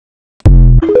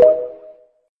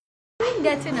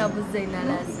I've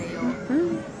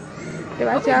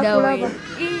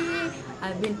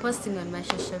been posting on my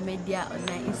social media, on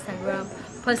my Instagram,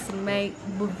 posting my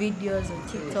videos on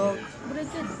TikTok.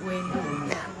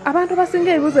 Abantu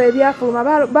basinga ebibuzo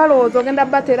ebyafuluma balowooza ogenda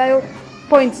baterayo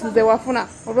points ze wafuna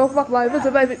olw'okuba kuba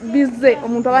ebibuzo bize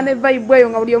omuntu aba ne vibe eyo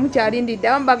nga buli omu kyalindidde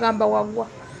abamu bagamba wagwa.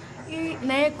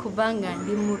 Naye kubanga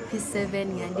ndi mu P7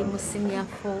 nga ndi mu senior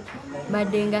 4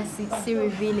 badde nga si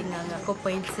revealing ngako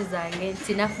points zange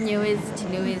nti nafunyewo eziti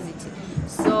neweziti.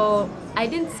 So I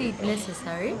didn't see it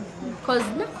necessary because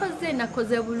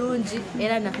nakoze bulungi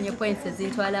era nafunye points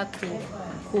ezintwala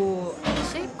ku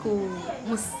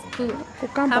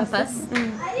campus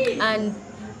and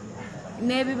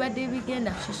everybody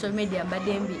begenda social media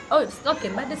badembi. Oh, okay,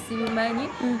 mbade sibimanyi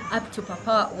up to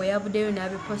papa weyavuddeyo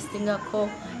nabipostingako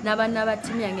n'abaana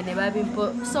team yange ne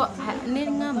babimpo. So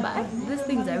nengamba these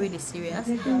things are really serious,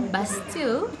 but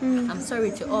still I'm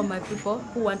sorry to all my people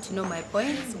who want to know my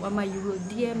points. Wama, you will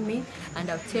DM me and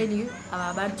I'll tell you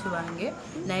abantu bange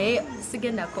naye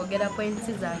sigenda kwogera points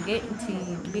zange nti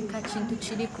bika kintu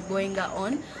kiri kugoinga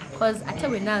on because ate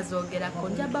we nazogerako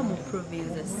njaba mu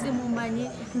province simumanyi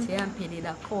teyampe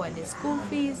the school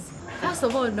fees. First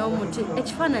of all, no much.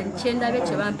 Echifaananyi kyendabe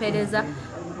kye bampeereza,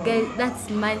 that's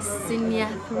my senior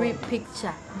 3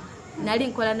 picture. Nali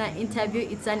nkola na interview,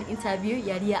 it's an interview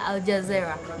yali ya Al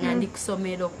Jazeera nandi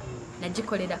kusomero.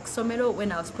 Nagikolera kusomero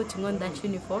when I was putting on that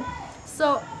uniform.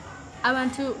 So I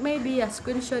want to maybe a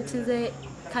screenshot nze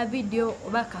ka video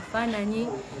oba kafaananyi,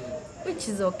 which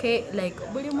is okay, like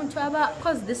buli muntu aba,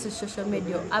 because this is social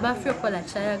media, aba feel kola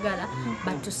chayagala,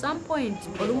 but to some point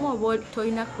olumu oba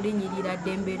toyina kulinyirira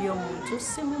ddembe ly'omuntu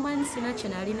simumanyi sina kye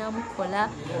nali namukola.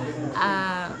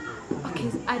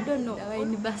 Okay, I don't know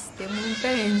university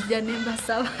mumpe nzija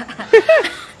nembasaba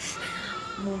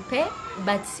mumpe,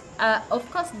 but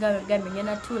of course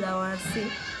ngenda tuula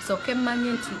wansi so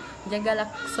kemmanyi nti njagala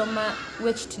kusoma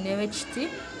wekiti ne wekiti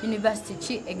university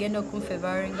ki egenda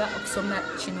okunfavoringa okusoma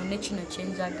kino ne kino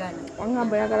kyenjagala.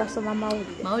 Wangamba oyagala soma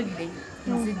mawulire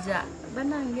nzija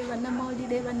banange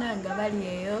bannamawulire banange bali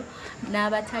eyo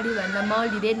n'abatali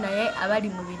bannamawulire naye abali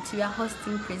mu bintu bya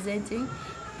hosting, presenting.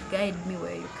 Guide me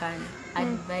where you can,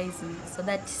 advise me so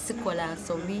that sikola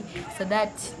nsobi, so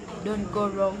that I don't go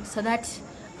wrong, so that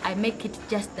I make it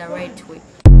just the right way.